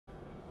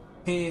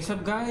Hey, what's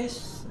up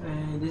guys?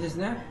 This is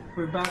Nef.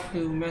 We're back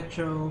to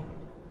Metro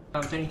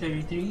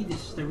 2033.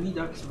 This is the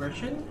Redux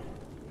version.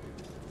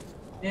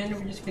 And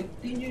we're just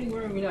continuing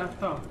where we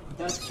left off.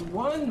 That's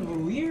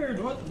one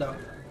weird, what the?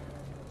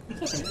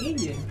 It's like an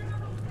alien.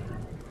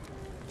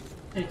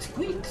 It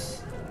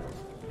squeaks.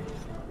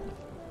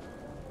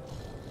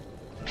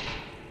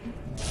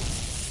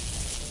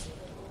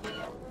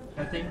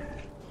 Nothing.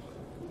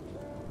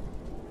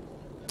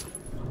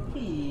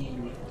 Hey.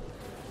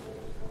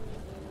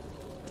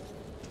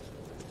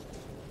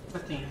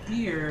 Nothing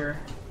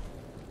here.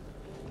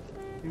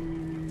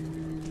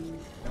 I'm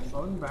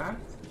going back.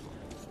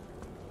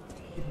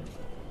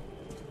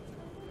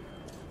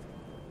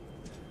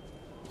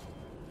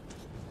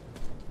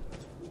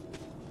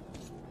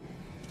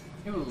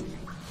 Ooh.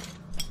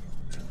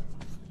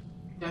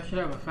 Yeah, I should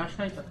have a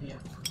flashlight up here.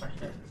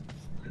 Flashlight.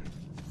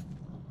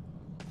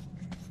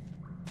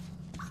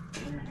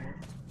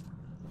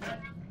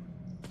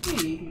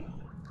 Hey,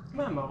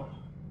 memo.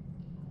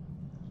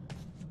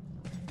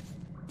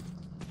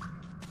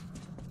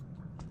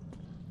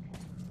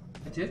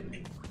 That's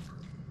it?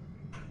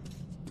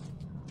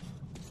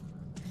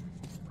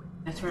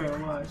 That's where I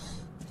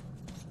was.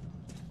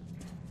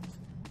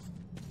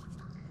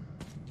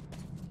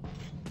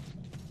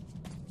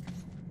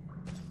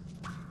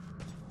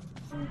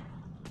 I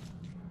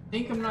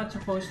think I'm not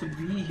supposed to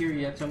be here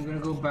yet, so I'm gonna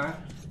go back.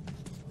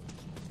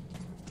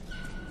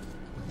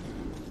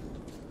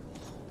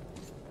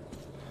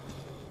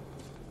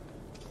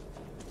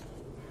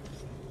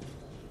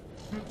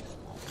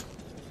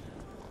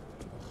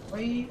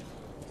 Wait.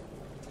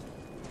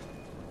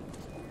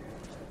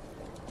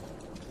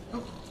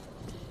 Oh.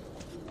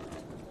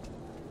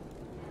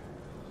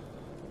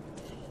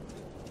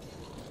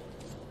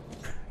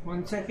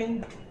 One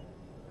second.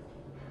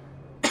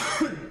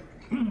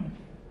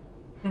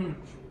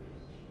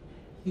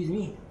 Excuse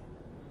me.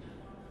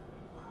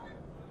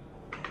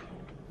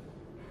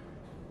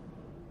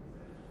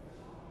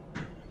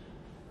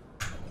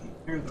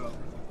 There we go.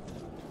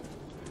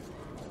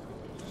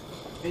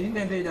 I didn't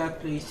enter that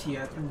place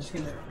yet. I'm just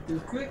gonna do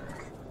quick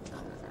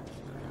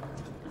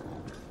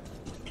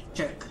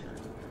check.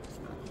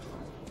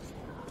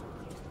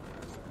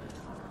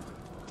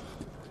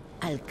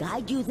 I'll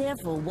guide you there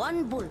for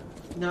one bullet.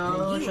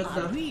 No, you shut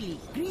are up. Really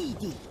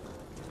greedy.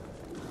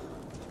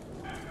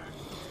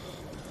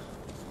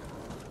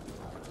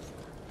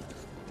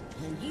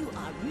 And you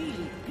are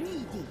really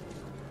greedy.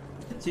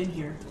 It's in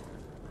here.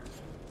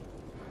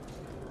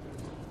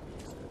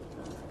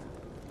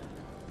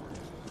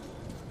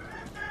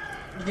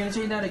 You gonna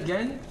say that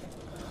again?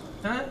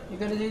 Huh? You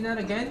gonna say that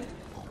again?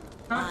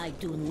 Huh? I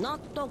do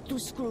not talk to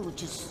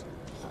Scrooges.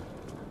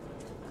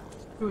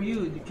 Screw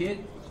you, the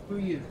kid. Screw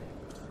you.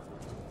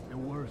 The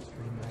worst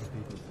thing I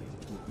did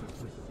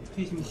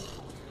Excuse me.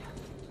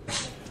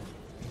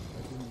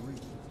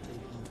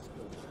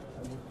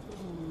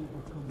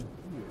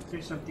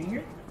 There's something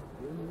here?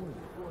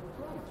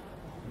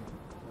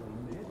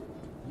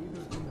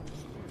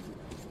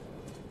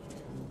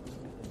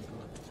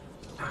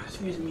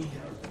 Excuse me.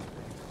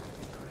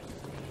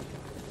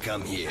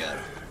 Come here.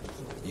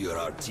 You're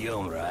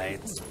Artyom,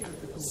 right?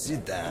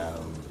 Sit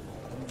down.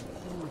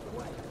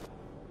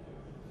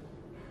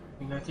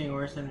 Nothing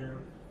worse than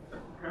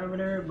a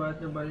parameter,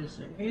 but nobody's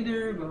saying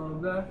either, blah blah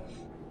blah.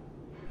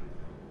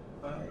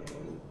 Why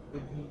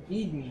would he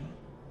need me?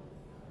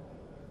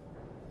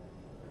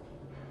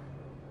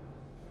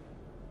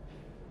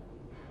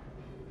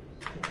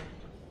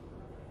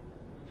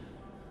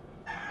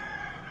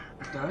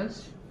 It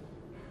does?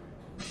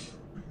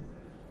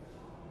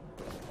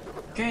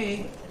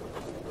 Okay.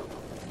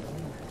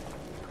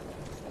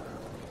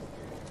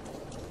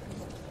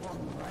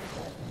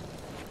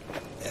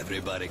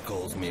 Everybody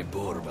calls me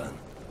Bourbon.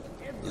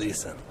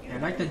 Listen, I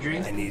like the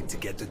drink. I need to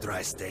get to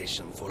Dry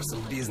Station for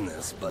some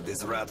business, but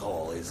this rat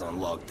hole is on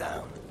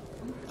lockdown.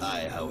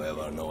 I,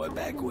 however, know a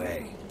back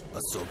way.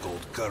 A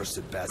so-called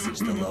cursed passage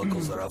the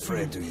locals are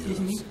afraid to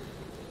use.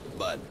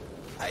 But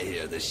I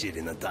hear the shit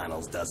in the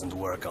tunnels doesn't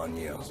work on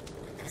you.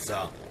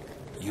 So,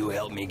 you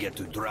help me get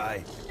to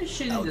Dry,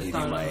 I'll give you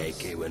my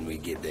AK when we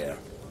get there.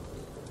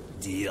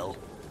 Deal?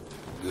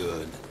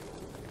 Good.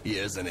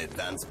 Here's an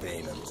advance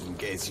payment in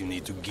case you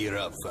need to gear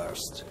up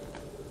first.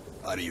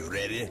 Are you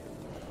ready?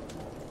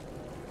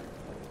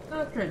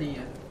 Not ready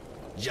yet.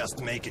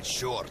 Just make it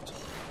short.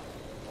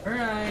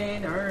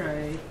 Alright,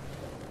 alright.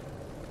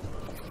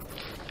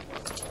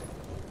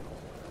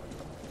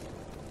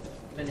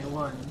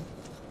 Anyone?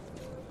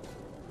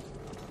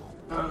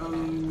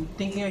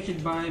 Thinking I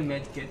should buy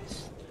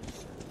medkits.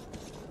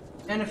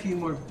 And a few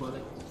more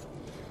bullets.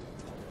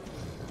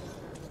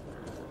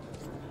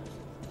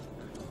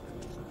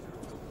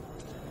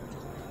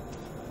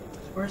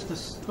 Where's the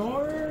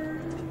store?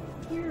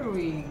 Here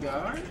we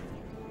go.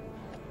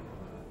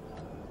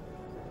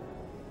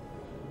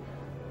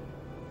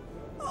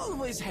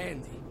 Always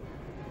handy.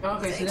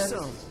 Okay, so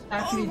that's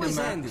actually the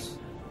max.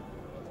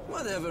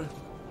 Whatever.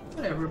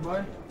 Whatever,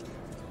 boy.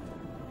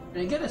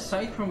 Did I get a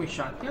sight from a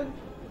shotgun?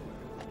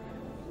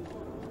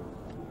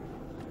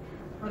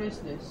 What is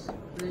this?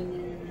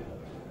 Linear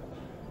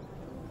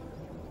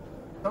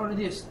It's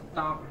already a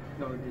stock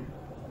loaded.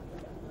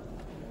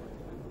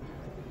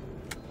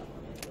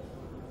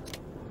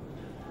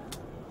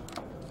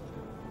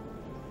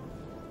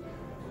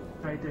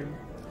 Right there.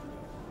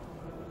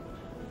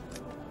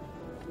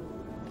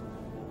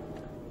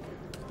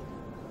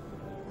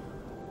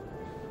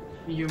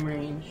 Medium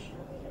range.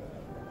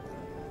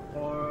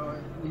 Or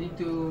we need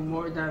to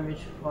more damage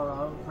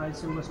fallout. High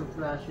symbols of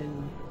flash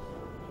and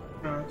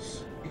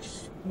shots.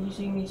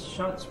 Using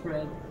shot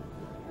spread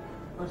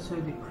also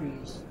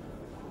decrease.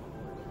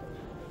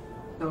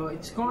 So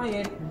it's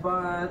quiet,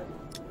 but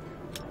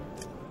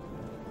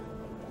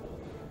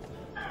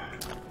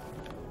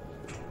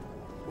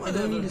I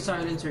don't need a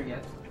silencer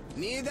yet.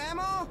 Need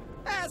ammo?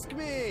 Ask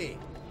me!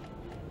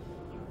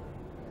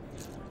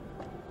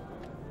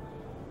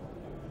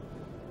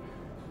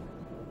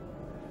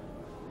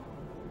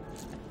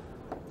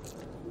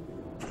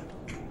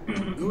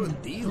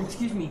 Good deal.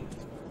 Excuse me.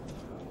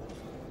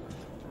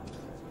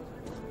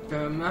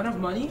 I'm out of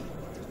money.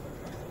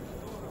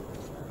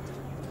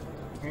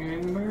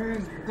 And we're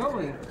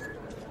going.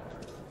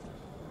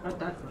 Not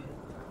that way.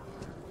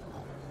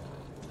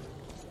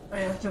 I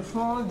have to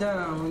fall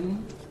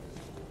down.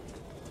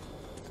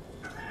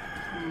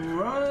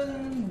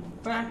 Run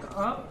back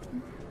up.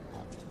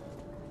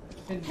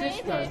 And this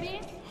Hey guy. baby,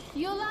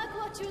 you like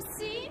what you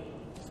see?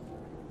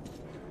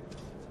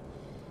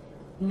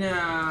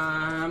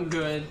 Nah, I'm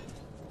good.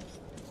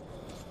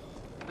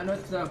 I know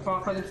it's the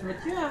apocalypse, but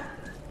yeah.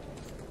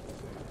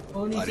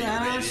 Only Are you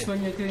fast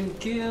ready? when you can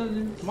kill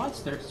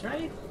monsters,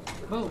 right?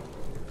 Boom.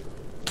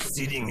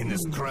 Sitting in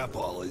this crap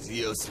hole is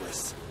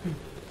useless.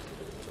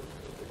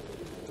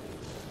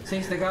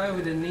 Says the guy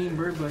with the name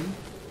Bourbon.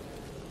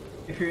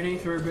 If your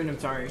name's Bourbon, I'm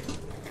sorry.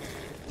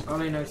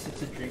 All I know is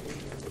it's a drink.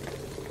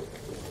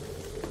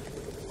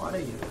 What are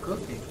you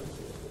cooking?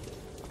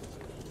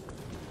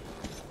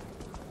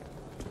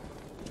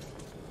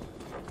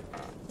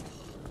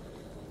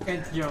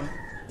 Can't jump.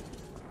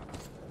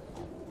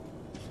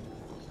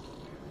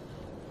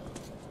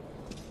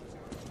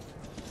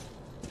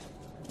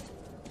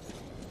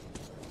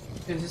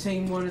 It's the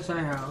same one as I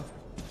have.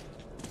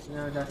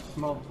 No, that's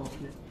small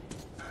bullshit.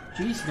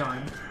 She's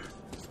gone.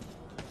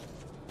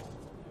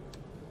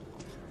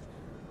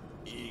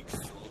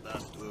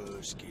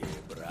 Солдатушки,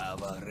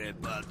 браво,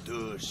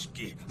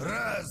 ребятушки.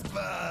 Раз,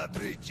 два,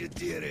 три,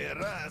 четыре.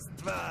 Раз,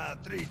 два,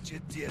 три,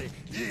 четыре.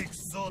 Икс,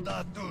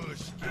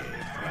 солдатушки,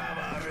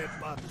 браво,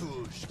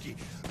 ребятушки.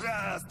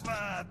 Раз,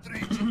 два, три,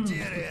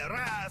 четыре.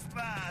 Раз,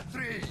 два,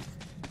 три.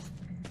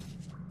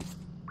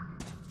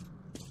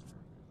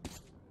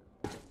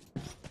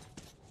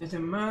 There's a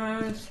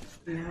mask.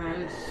 It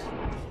has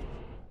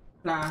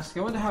flask.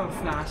 I want to have a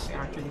flask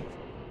actually.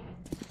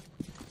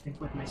 And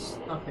put my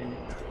stuff in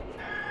it.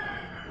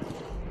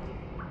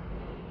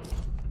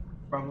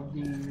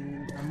 Probably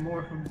I'm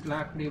more from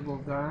Black Label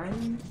guy.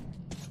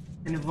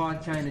 And a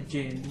vodka and a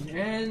gin.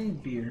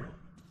 And beer.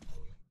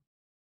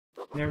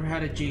 Never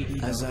had a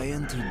JD. As I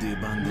entered the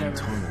abandoned Never.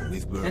 tunnel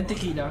with And Bourbon,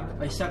 tequila.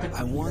 I suck at I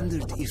tequila.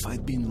 wondered if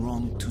I'd been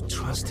wrong to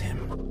trust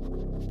him.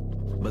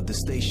 But the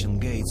station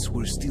gates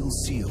were still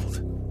sealed,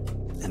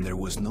 and there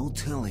was no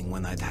telling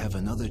when I'd have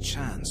another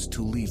chance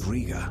to leave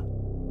Riga.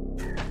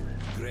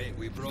 Great,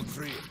 we broke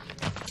free.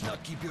 Now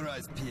keep your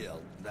eyes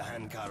peeled. The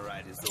handcar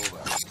ride is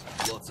over.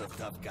 Lots of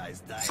tough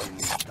guys die in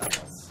these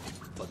tunnels.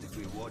 But if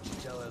we watch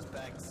each other's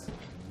backs,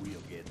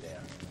 we'll get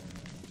there.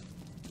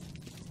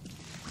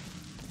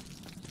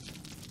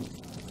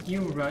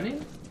 You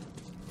running?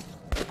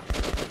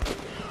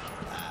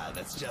 Ah,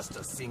 that's just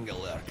a single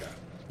lurker.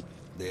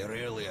 They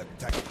rarely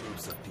attack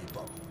groups of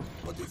people.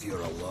 But if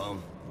you're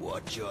alone,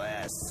 watch your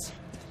ass.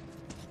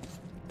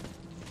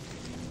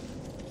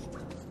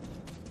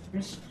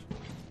 Yes.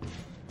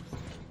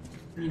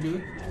 You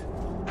do?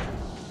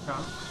 No.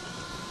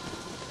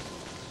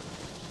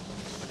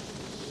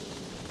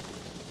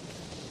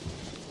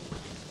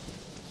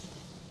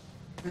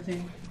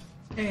 Nothing.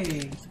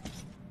 Hey,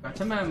 got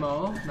some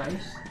ammo.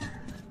 Nice.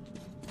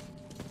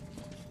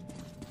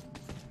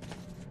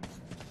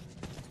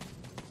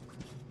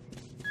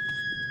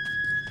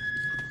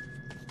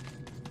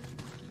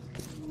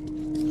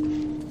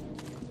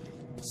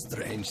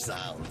 Strange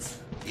sounds.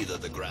 Either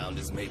the ground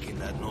is making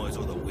that noise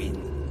or the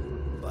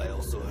wind. I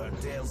also heard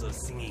tales of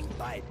singing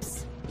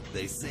pipes.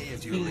 They say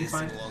if you Singing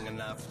listen pipes. long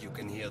enough, you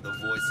can hear the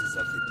voices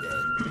of the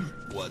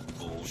dead. What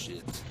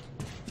bullshit.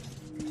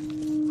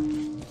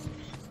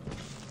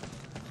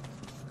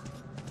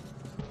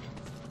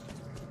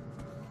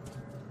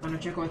 Wanna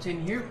check what's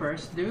in here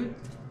first, dude?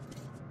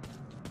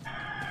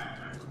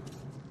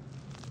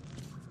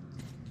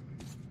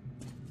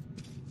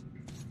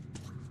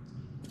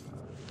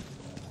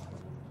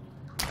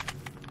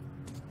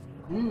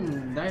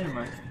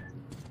 Dynamite.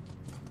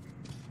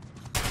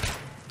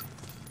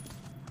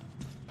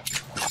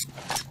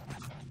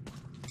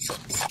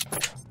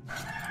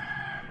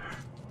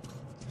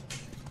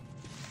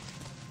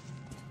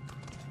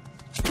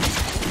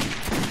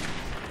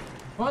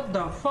 What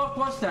the fuck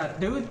was that,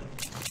 dude?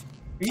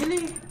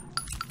 Really?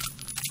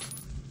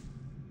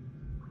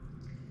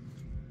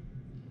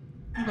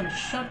 I'm gonna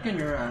shotgun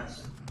your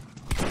ass.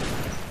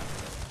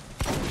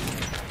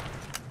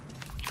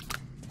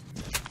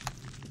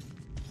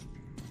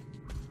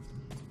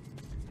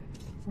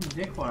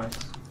 Ridiculous.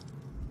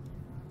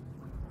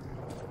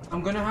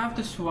 I'm gonna have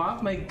to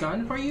swap my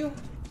gun for you?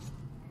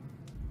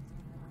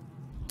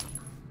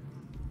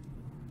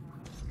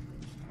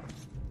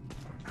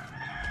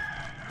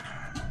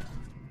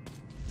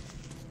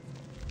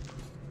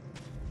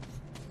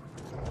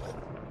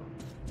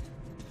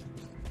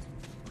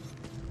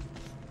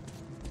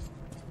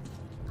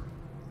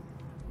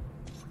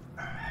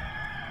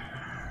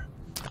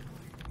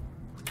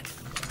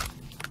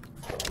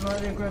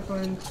 Loading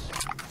weapons.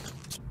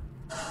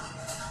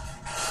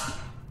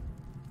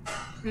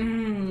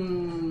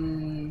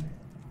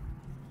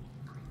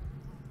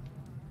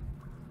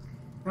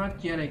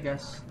 Not yet, I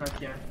guess.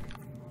 Not yet.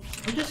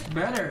 Or just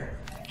better.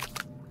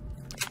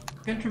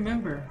 Can't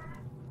remember.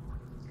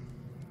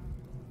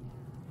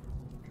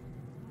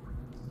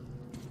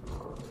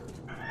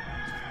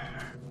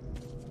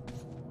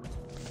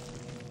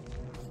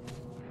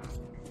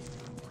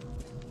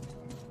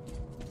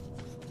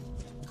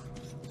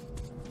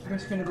 I'm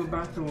just gonna go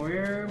back to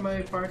where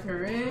my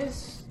partner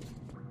is.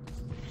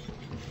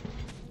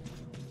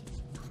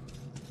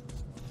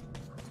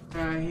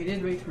 He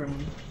did wait for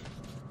me.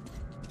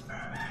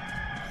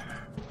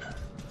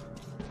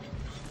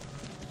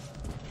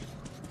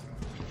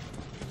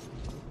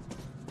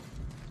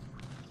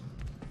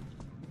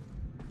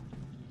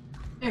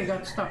 Hey,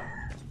 got stuck.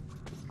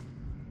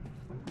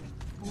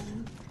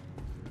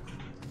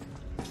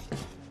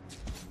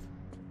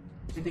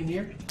 Anything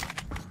here?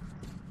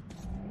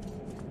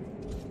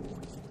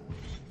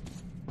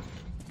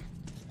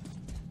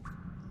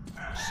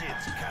 Shit,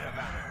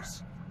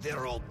 caravanners.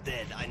 They're all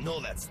dead, I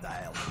know that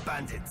style.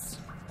 Bandits.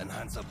 And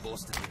Hansa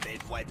boasted that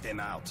they'd wipe them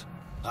out.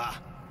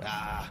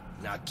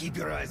 Now keep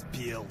your eyes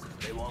peeled.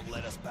 They won't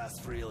let us pass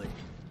freely.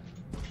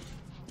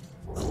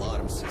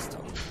 Alarm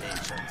system.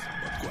 Ancient,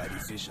 but quite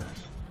efficient.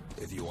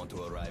 If you want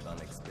to arrive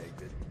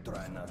unexpected,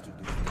 try not to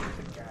do it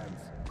with the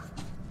cans.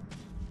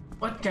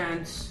 What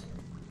cans?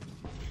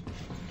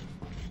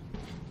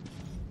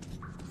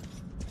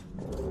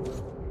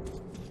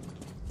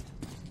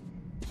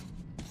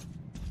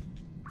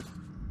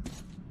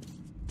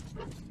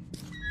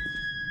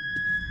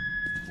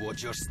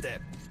 Watch your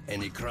step.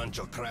 Any crunch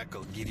or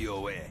crackle give you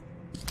away.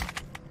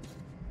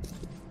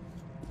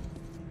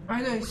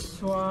 I guys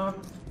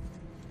swap.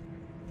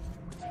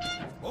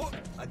 Oh,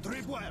 a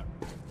tripwire!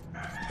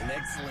 An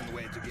excellent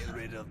way to get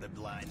rid of the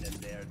blind and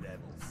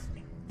daredevils.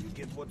 You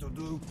get what to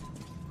do?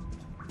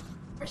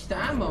 Where's the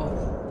ammo?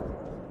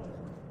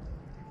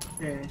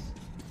 There it is.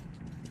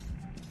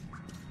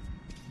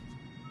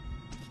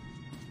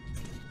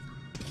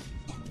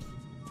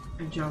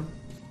 I jump.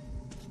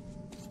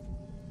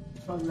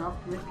 Unlock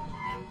it.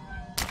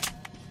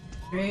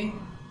 Okay.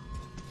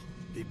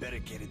 They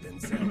barricaded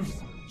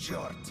themselves.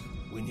 Short.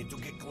 We need to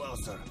get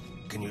closer.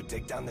 Can you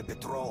take down the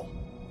patrol?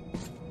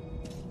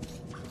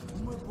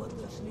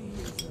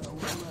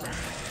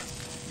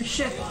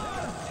 Shit!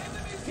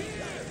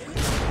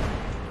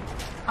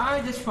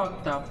 I just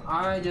fucked up.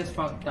 I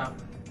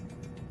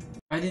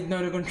didn't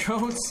know the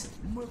controls.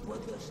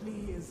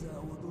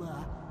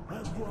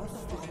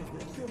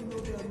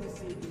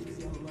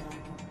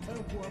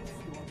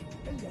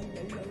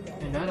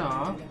 Turn that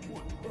off.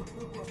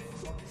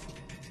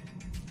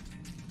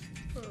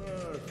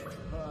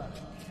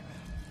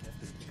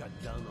 Got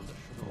down on the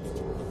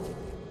shore.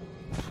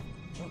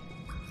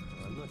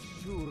 I'm not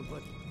sure,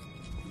 but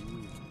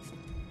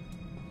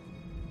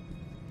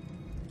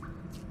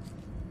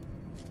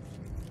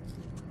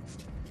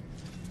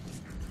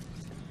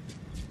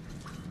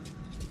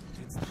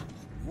it's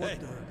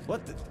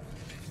what the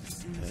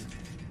seems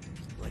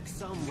like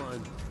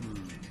someone.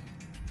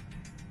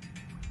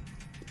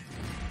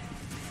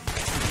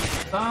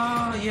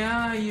 Oh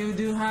yeah, you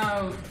do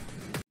have.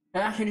 I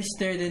actually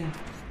stared in.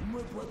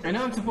 I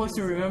know I'm supposed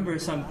to remember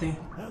something.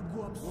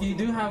 You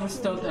do have a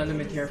stealth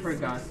element here, I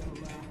forgot.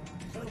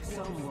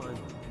 Someone.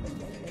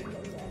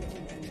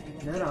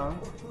 That all.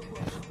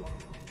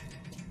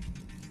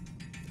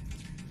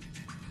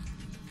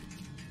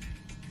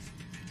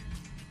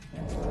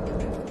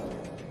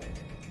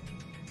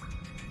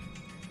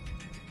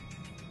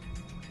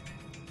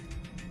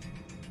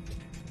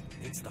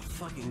 It's the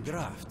fucking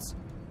drafts.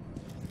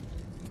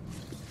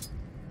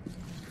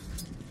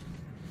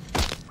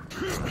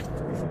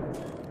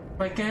 If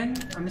I can,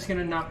 I'm just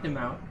gonna knock them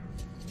out.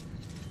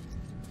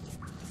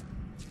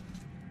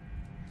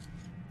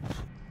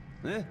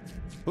 Eh?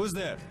 Who's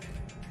there?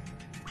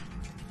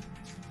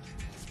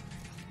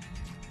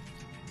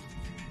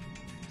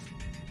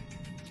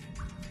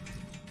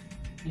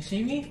 You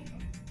see me?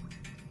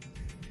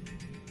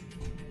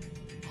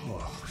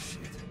 Oh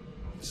shit.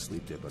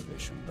 Sleep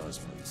deprivation does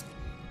please.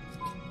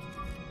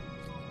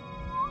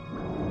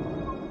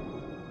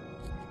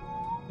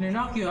 Can I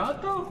knock you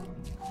out though?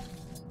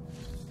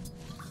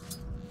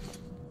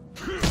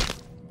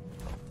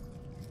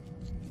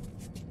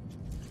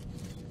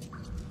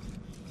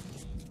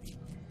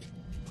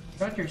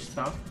 Got your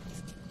stuff.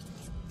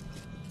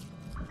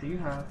 What do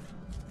you have?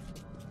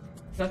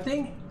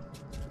 Nothing?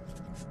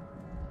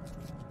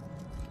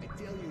 I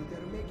tell you,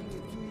 they're making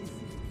it too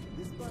easy.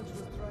 This bunch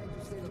was trying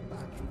to sail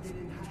back and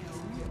didn't hire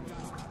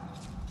RipJaws.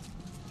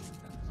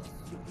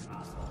 Stupid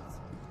assholes.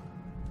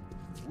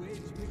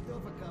 Wage picked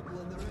off a couple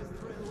and the rest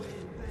ran away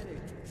in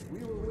panic. We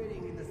were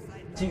waiting in the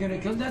side. Is he gonna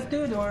kill that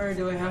dude or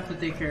do I have to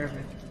take care of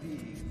it?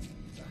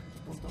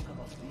 We'll talk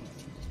about these.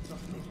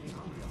 Just make me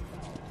hungry.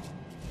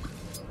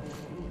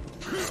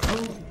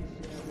 Oh.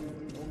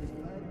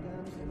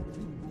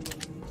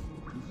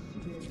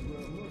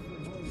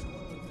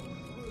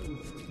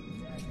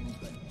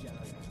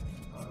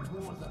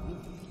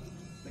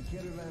 The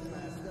caravan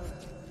master.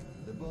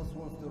 The boss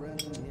wants to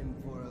ransom him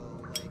for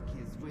like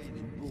his weight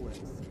in bullets.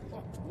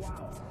 Oh,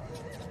 wow.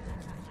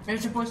 Where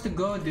you supposed to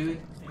go, dude?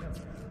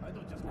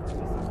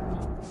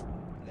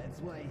 That's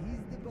why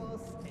he's the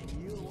boss and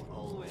you'll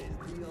always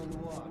be on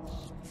watch.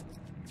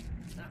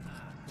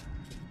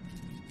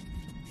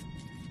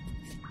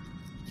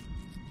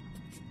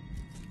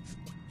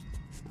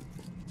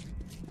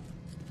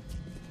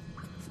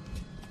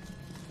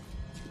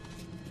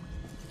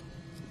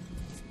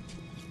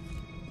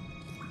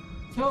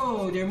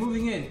 Oh, they're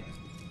moving in.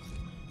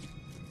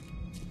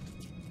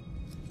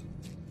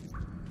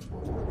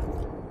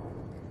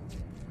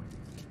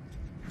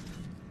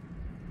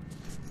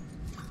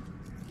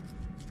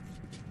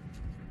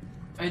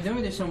 I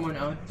know there's someone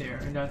out there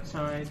on that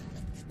side.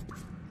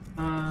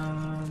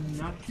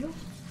 Not you?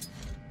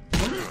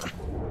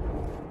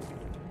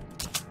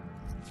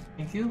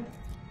 Thank you.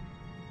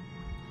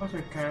 Those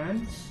are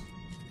cans.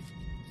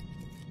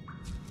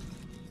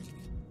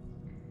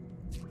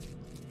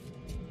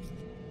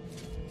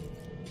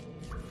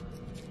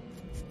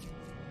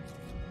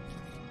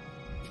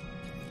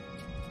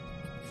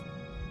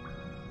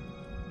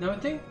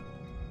 Nothing?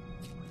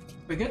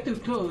 If I get too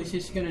close,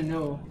 he's gonna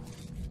know.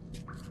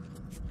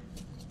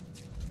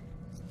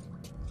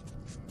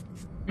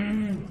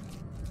 There.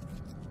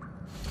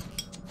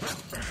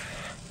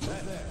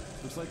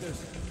 Looks like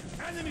there's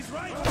enemies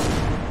right.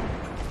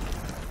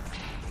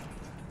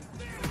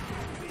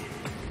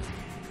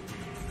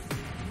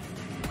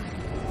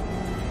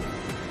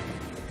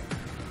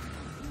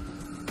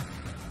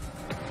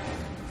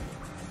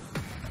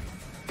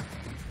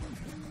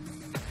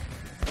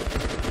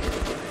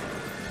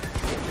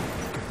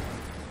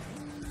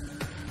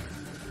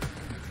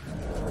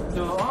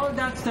 So all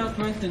that stuff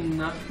went to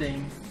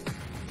nothing.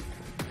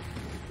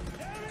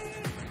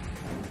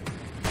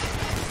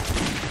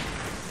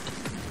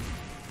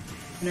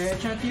 Can I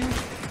headshot you?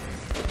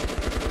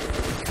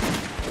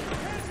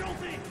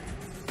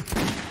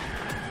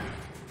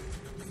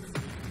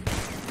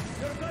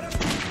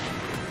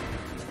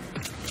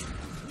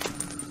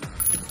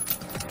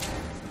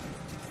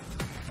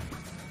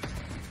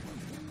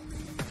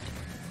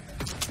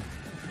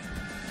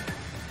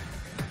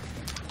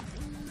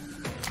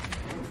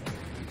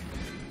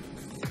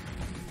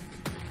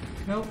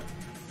 Nope.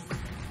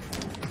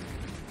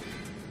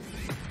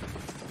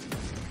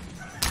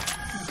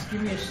 Just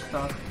give me a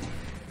stop.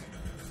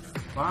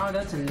 Wow,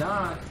 that's a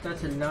lot.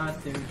 That's a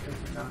lot, dude.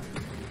 That's a lot.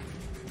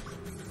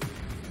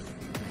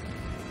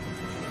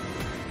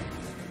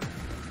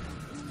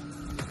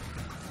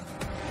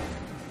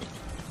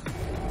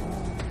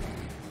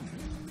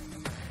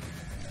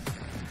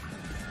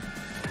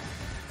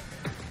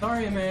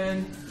 Sorry,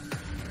 man.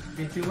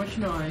 Made too much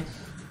noise.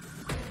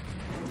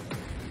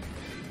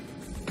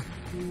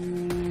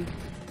 Is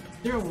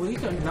there a way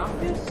to unlock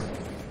this?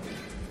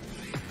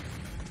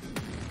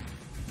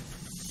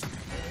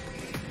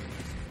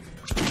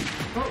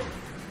 Oh!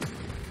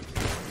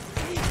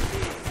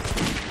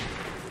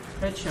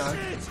 Headshot.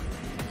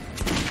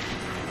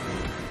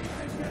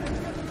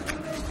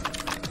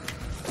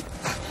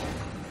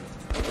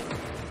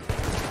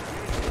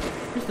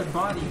 Where's the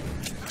body?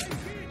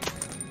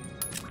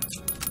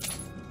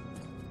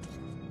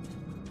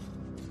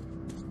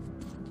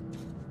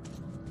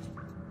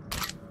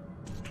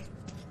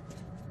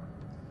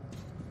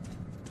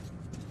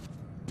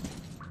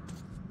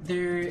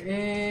 There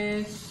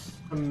is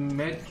a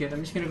med kit.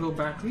 I'm just gonna go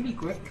back really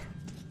quick.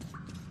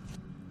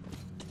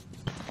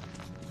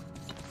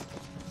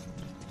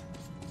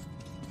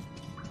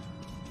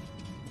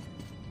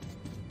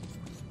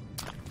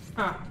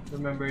 Ah,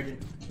 remembered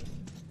it.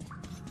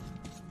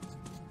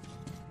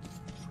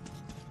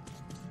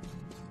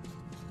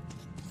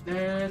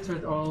 That's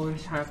what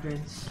always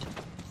happens.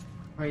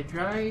 I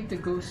tried to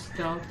go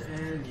stealth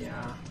and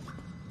yeah.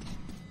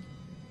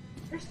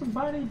 Where's the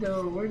body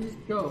though? Where did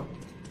it go?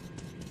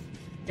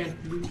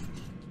 Can't loot.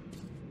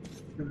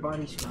 The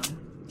body's gone.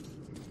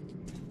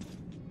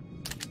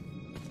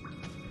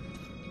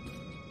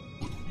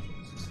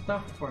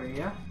 Stuff for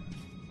you.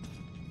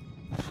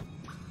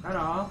 That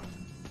all.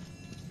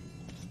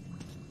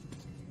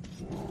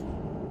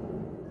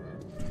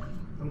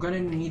 I'm gonna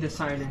need a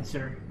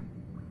silencer.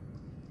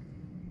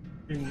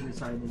 I need a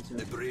silencer.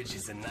 The bridge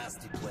is a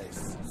nasty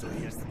place, so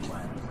here's the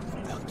plan.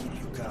 I'll keep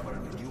you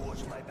covered and you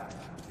watch my back.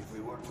 If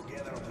we work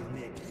together, we'll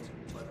make it.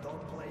 But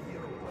don't play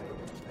hero play.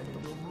 And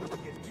no move to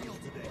get killed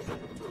today.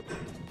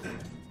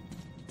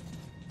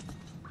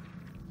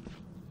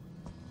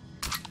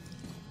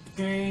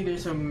 Okay,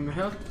 there's some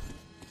health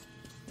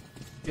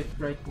kit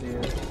right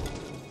there.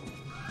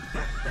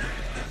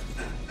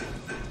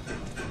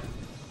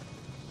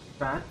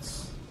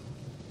 Bats.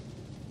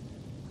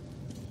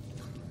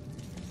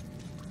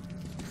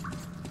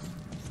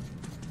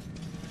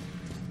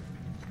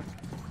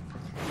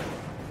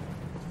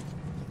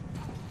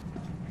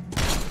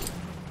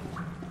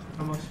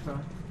 Almost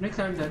fell. Can I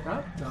climb that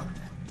up? No.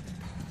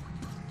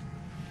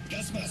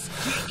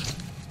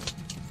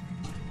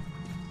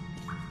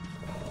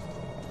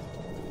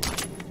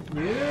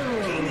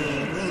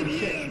 Holy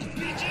shit.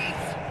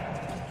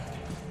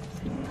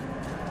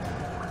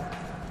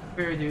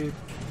 Fair, dude.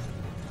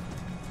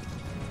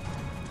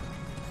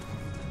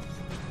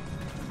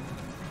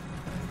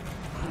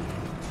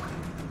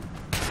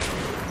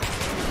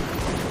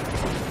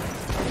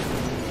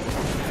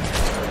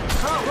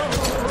 Oh, whoa,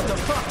 what the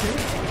fuck,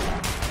 dude?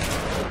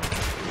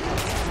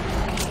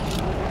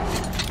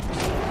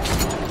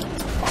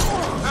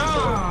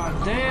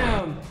 Ah,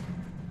 damn!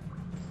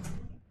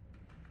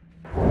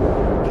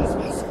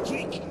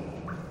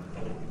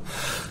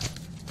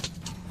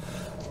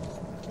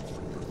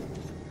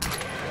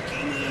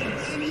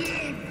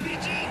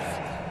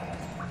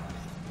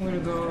 I'm gonna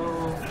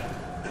go.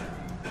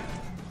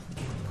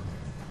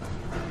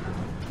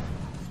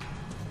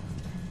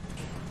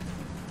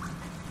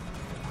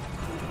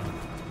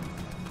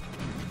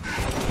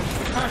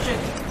 Ah, shit!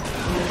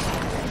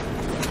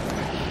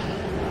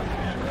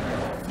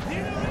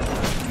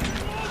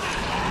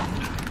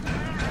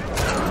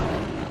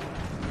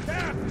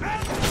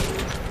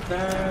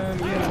 Damn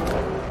you!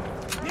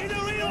 Need a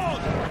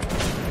reload!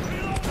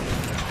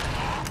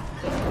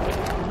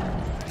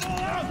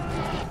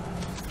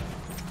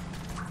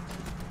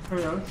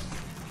 Hurry on.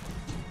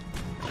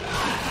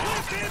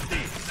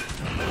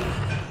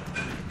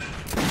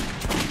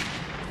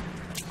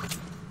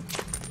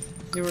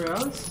 Anywhere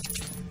else?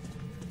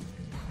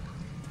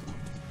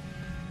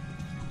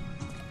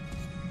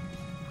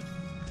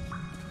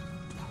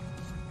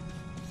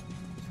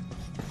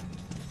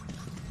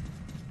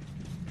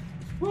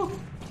 Woo!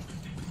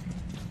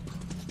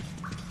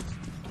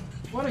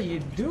 What are you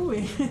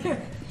doing?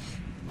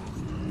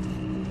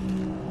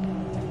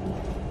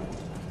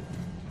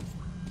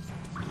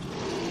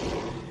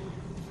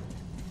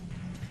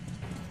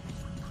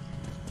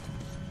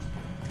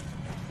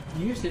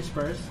 Use this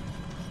first.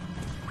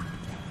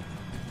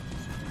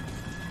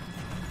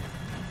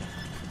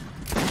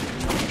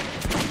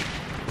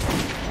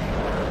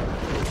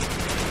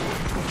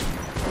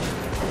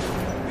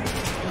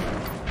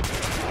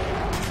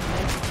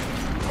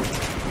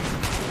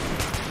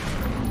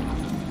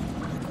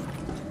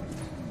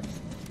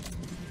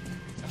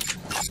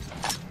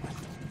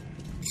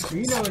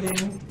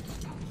 Reloading.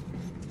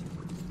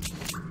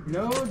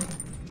 Load.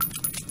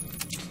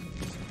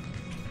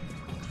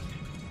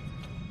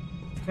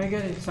 Can I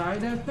get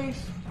inside that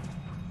place?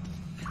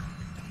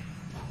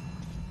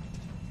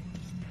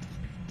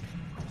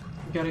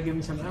 You gotta give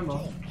me some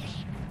ammo.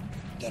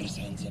 There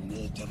sounds a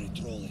military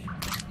trolley.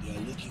 They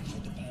are looking for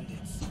the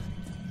bandits.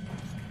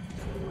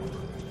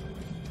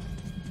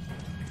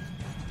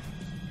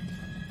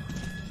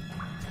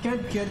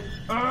 Can't get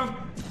up!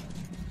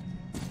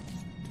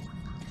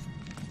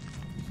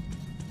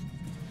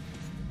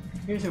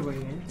 Here's a way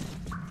in.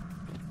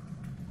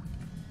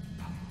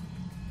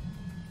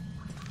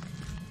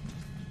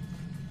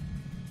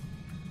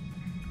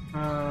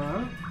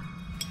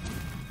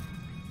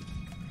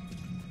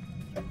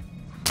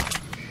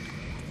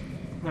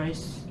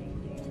 Nice.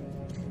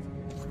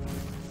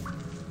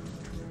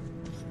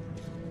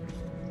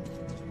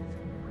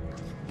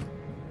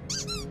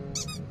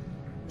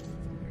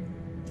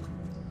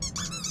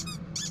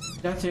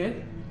 That's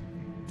it.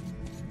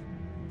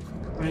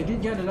 But I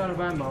did get a lot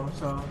of ammo,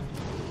 so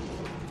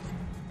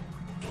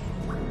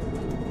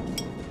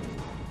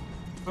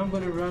I'm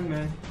gonna run,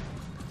 man.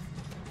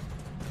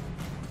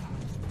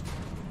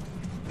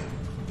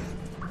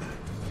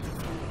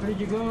 Where did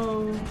you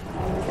go?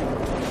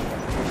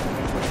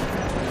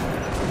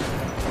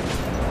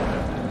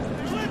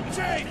 Flip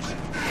change!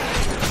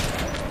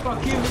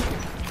 Fuck you!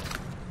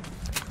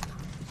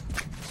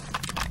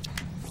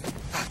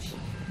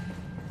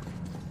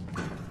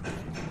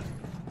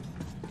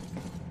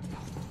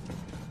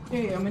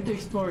 Hey, I'm into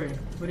exploring.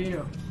 What do you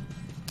know?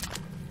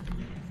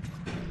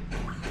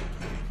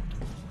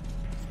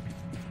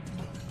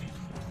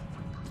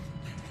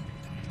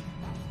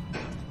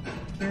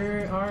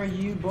 Where are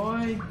you,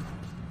 boy?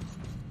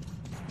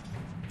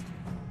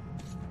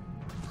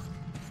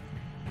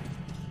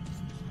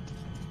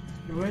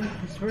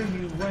 It's where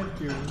you went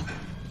through.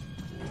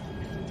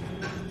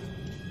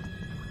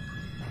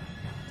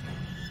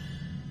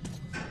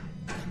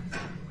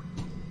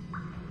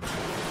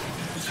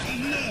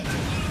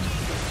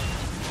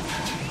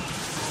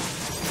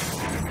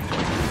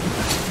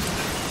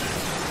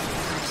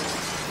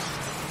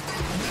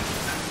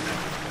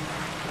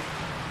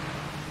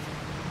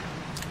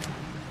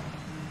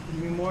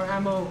 Give me more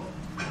ammo.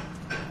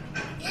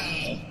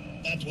 Wow,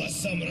 that was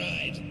some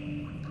ride.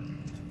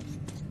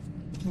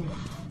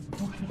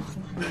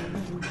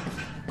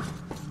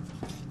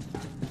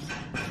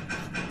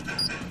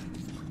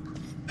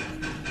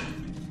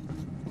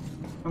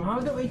 How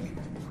do I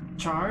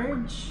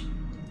charge?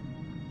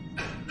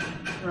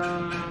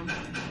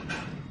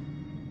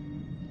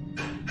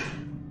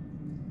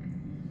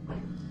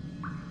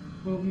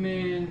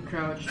 Movement,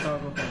 crouch,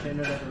 toggle, okay, I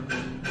know that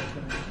already.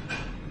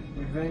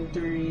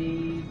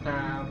 Inventory,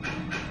 tab.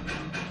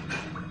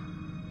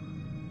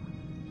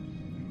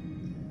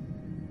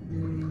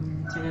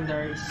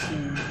 Secondary C.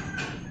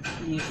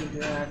 Easy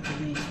to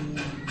activate C.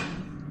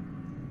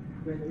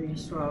 Battery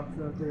swap,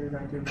 filter,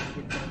 lighter,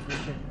 market,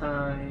 transmission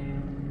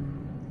time.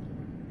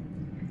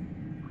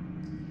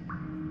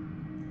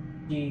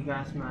 G,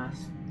 gas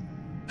mask.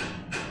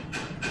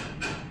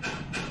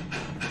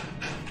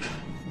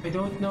 I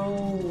don't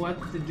know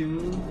what to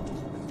do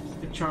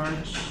to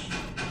charge.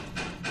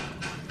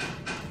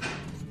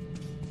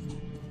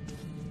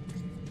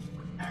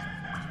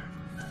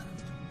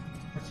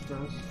 Let's go.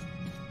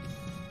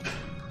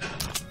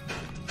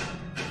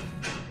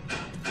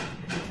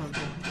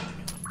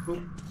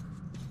 Cool.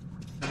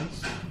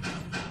 Nice.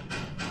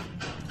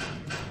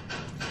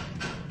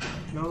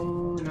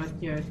 No,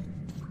 not yet.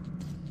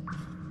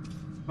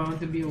 Bound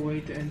to be a way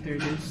to enter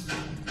this.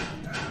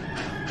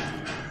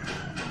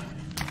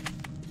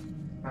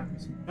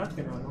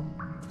 Shotgun, no?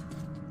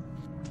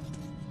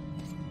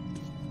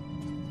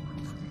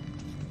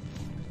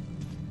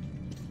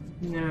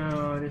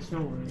 No, there's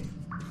no way.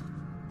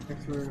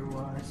 That's where it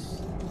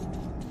was.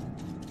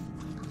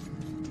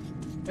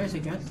 There's a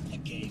gas. I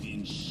gave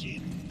him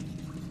shit.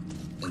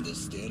 And the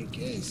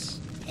staircase?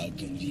 How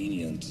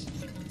convenient.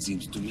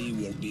 Seems to me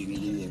we're being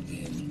lured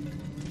in.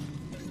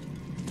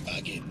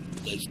 Okay,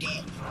 let's go.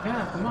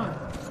 Yeah, come on.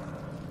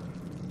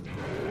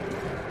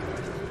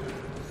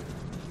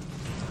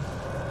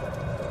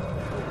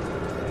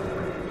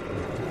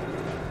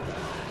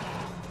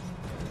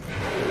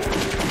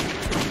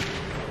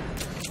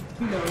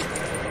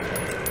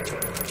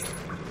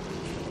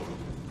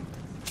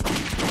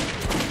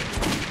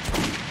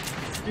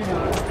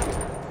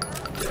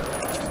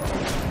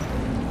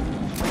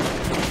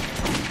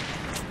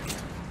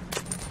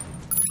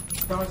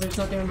 There's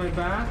nothing on my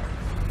back.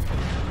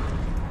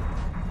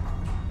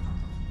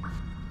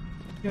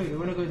 Yo, you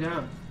wanna go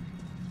down?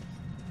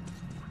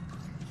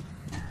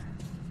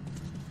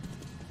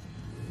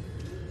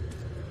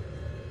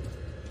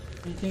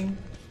 Anything?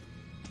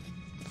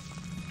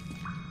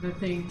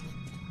 Nothing.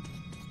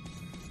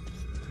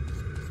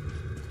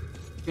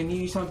 Can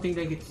you use something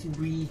like it's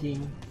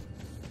breathing?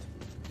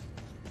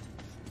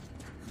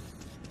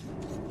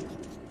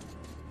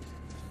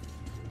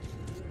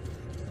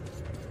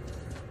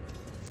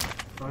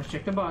 Let's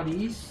check the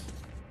bodies.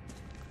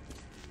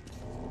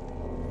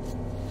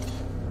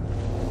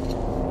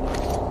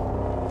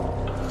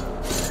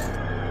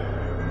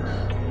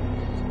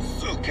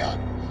 Suka!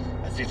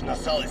 As if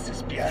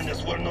Nasalis behind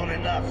us were not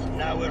enough.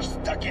 Now we're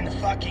stuck in the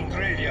fucking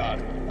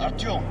graveyard.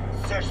 Artyom,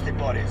 search the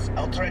bodies.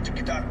 I'll try to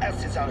get our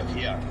asses out of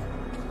here.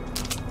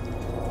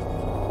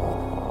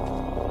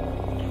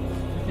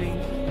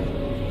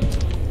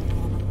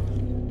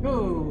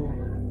 Oh.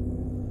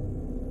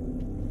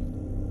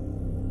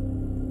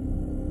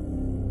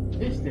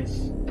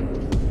 This?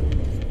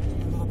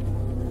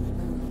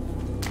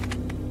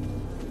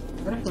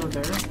 What is over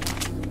there?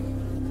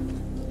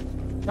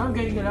 Now I'm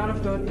getting a lot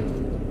of the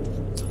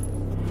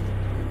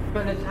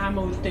pellet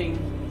ammo thing,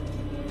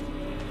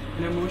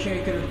 and I'm wishing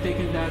I could have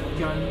taken that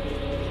gun.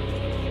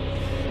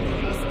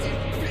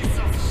 Piece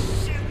of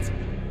shit!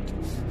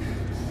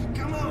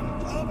 Come on,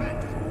 open!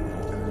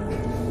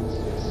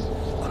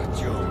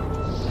 Artyom,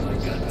 my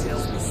gut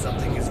tells me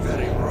something is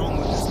very wrong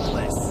with this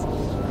place.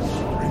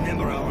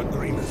 Remember our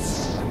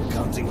agreements.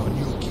 Counting on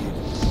you, kid.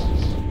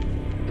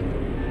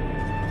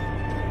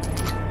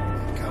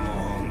 Come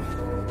on.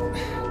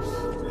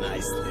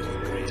 Nice little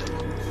grill.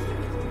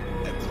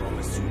 I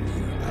promise you,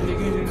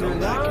 I'll come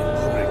back and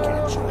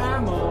overcatch you.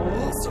 Ammo.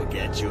 Also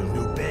get you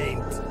new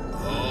paint.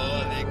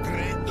 Oh, the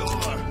great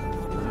door.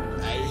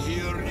 I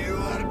hear you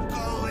are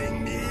calling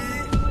me.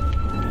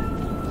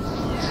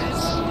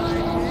 Yes, my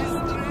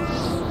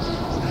mistress.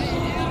 I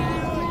hear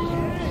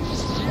you.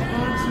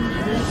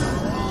 Yes.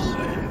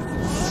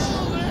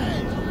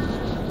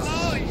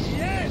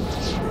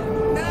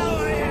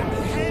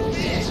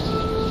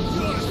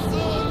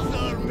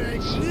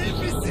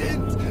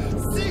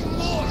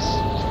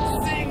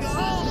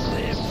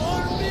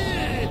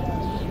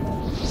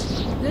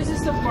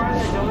 The part I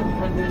don't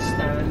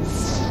understand.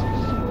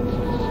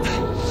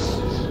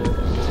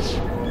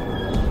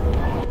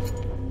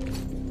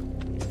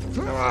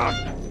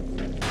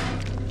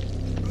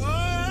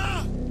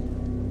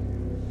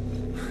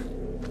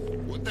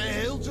 What the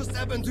hell just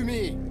happened to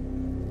me?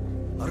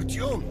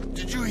 Artyom,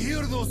 did you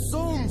hear those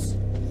songs?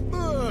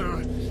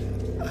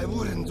 I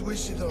wouldn't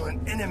wish it on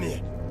an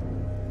enemy.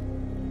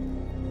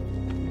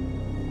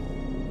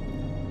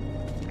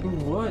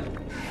 What?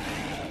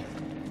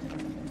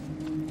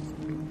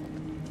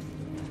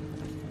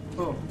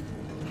 Oh.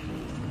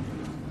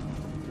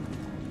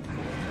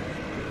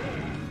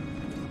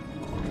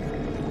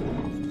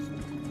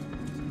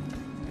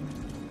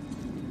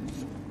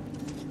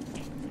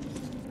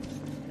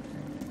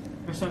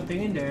 There's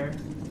something in there.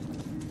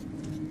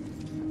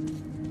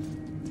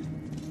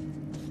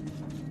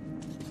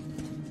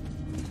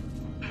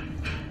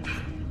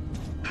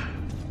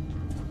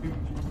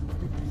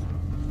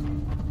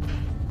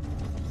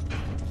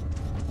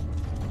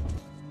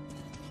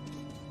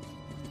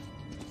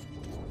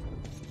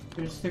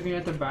 So just looking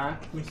at the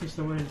back, this is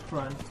the one in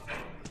front.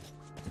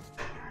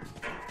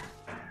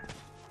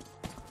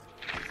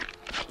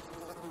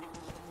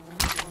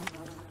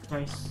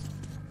 Nice.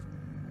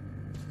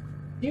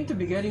 Seem to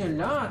be getting a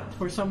lot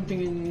for something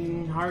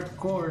in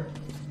hardcore.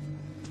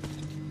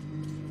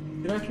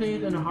 Did I play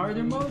it in a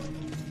harder mode?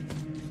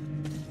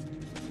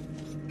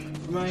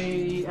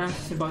 My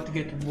ass is about to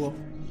get whooped.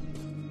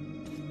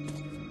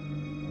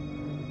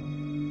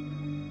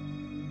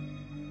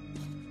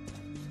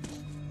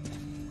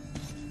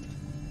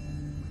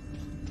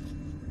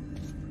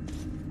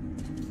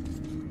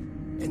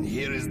 And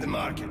here is the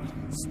market.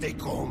 Stay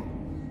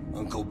calm.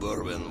 Uncle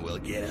Bourbon will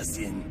get us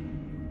in.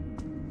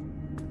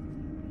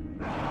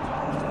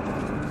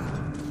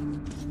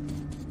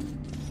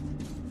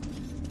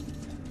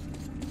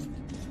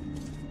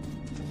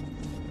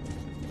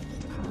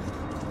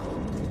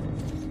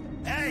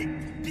 Hey,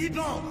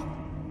 people!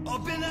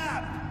 Open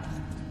up!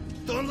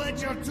 Don't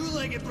let your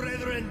two-legged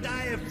brethren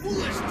die a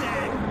foolish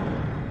death!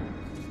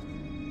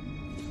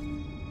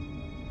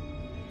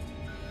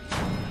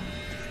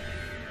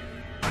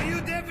 Are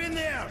you deaf in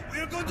there?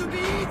 We're going to be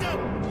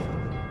eaten!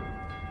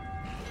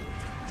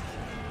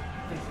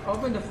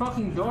 Open the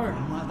fucking door.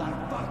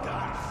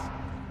 Motherfuckers!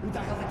 Who the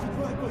hell did you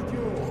bring with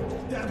you?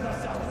 Damn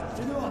yourselves!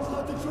 You know what's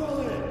not the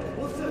trolley!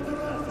 We'll send the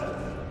rest!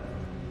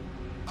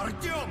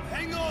 Artyom,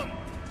 hang on!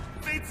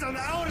 Fate's on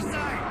our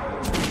side!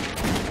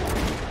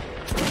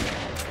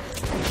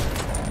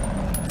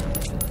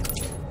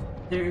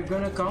 They're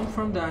gonna come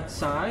from that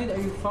side? Are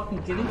you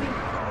fucking kidding me?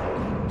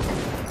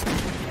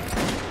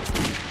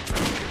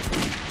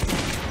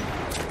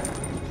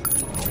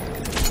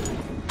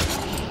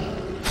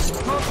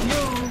 Fuck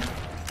you!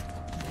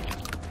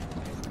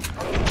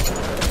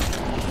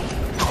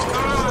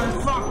 Ah,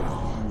 fuck!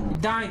 He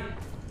died!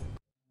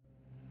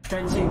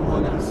 Trying to save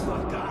bullets.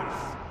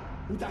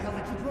 Who the hell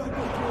did you bring with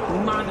you?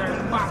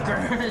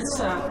 Motherfuckers!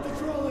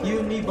 You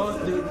and me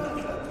both, dude.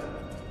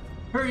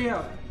 Hurry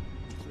up!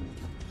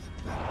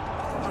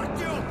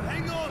 Artyom,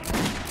 hang on!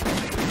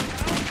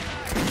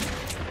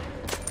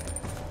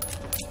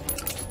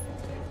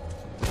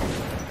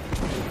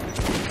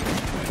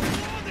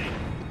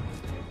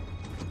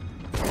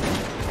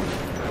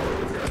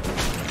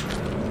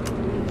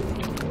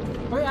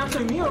 Wait, after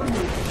me or you?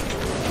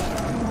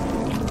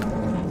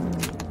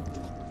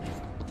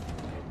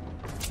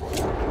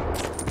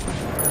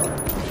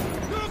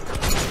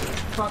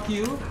 Fuck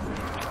you.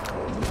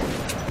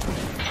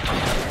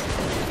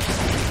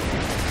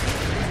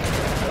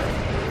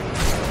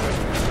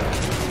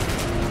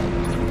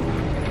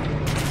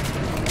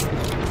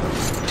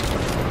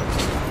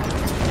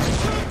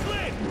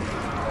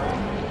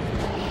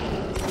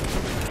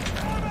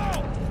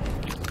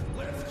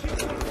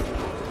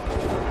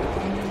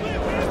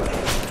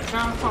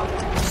 Ah, fuck.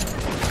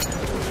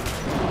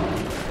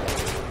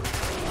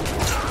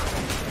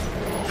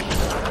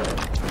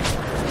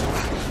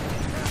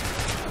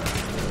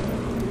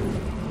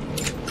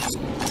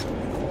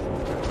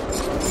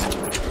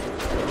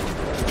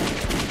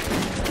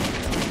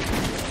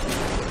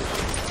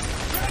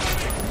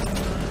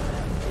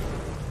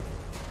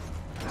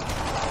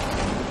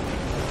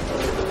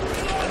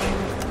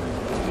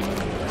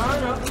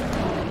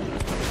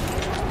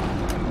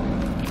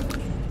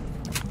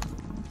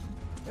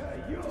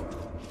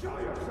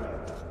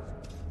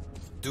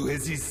 Do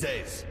as he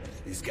says.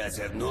 These guys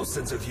have no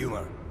sense of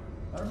humor.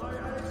 Are my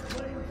eyes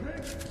playing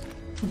tricks?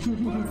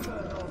 What's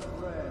that, old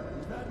friend?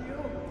 Is that you?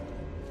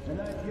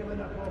 And I've given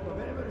up hope of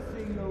ever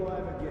seeing you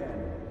alive again.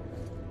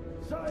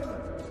 Simon,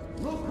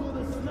 look who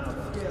the snout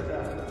scared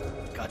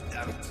at. God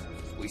damn it.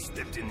 We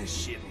stepped in this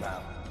shit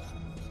now.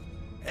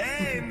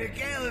 Hey,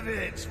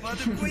 Mikhailovich, what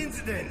a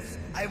coincidence.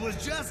 I was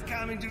just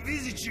coming to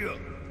visit you.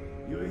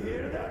 You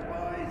hear that,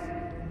 boys?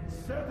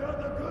 Set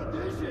out the good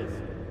dishes.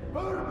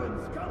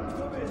 Bourbon's come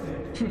to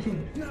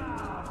visit.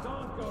 Now,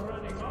 don't go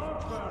running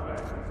off,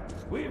 Bourbon.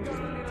 We've got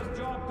a little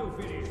job to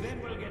finish,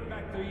 then we'll get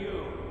back to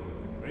you.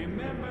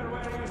 Remember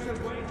where you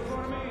should wait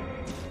for me?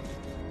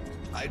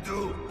 I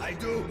do.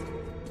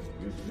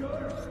 You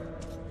sure?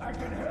 I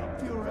can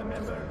help you,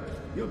 remember?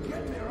 You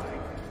get me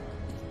right?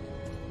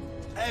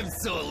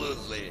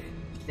 Absolutely.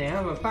 They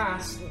have a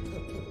pass.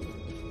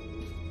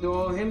 Do you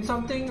owe him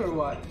something or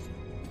what?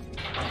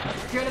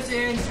 Get us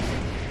in!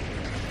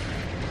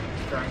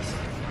 Christ.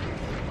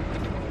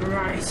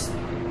 Christ.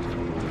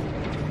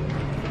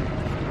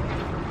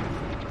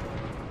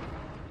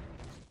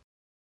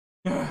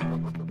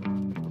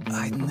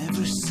 I'd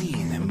never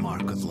seen a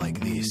market like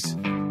this.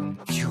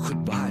 You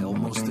could buy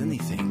almost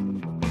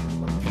anything.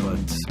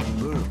 But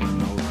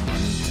Bourbon opened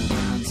into the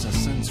Hansa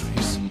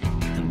centuries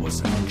and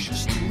was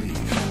anxious to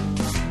leave.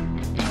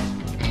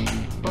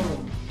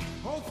 Oh.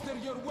 Holster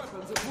your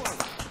weapons at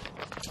once.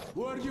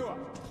 Who are you?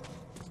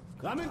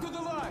 Come into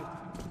the light.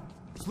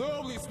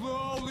 Slowly,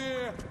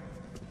 slowly.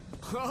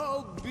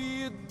 I'll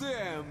be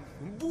damned.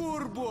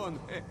 Bourbon.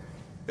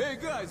 Hey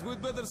guys,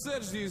 we'd better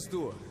search these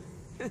two.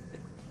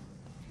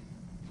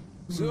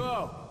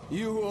 So,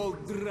 you all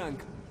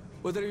drunk.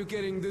 What are you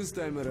carrying this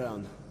time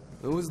around?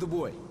 Who's the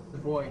boy? The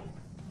boy.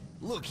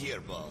 Look here,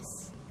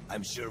 boss.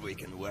 I'm sure we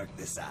can work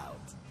this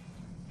out.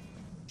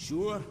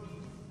 Sure?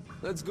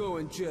 Let's go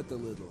and chat a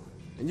little.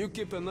 And you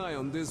keep an eye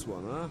on this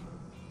one, huh?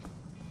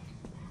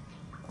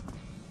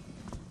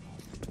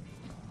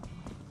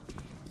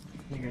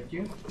 I got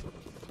you.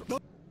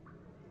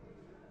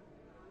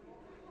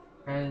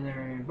 And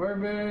there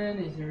bourbon,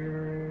 is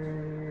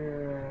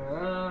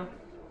there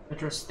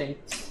Metro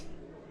States.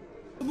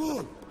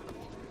 Moon!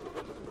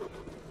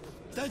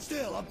 Stand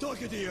still, I'm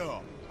talking to you!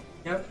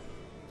 Yep.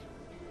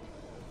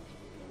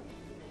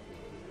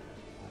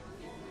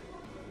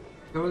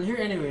 So we're here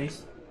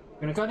anyways.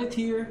 Gonna cut it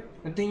here,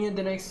 continue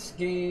the next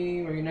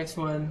game or your next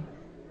one.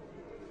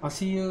 I'll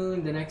see you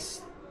in the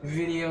next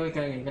video. You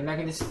can like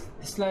and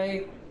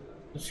dislike,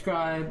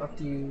 subscribe, up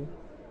to you.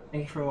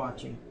 Thank you for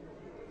watching.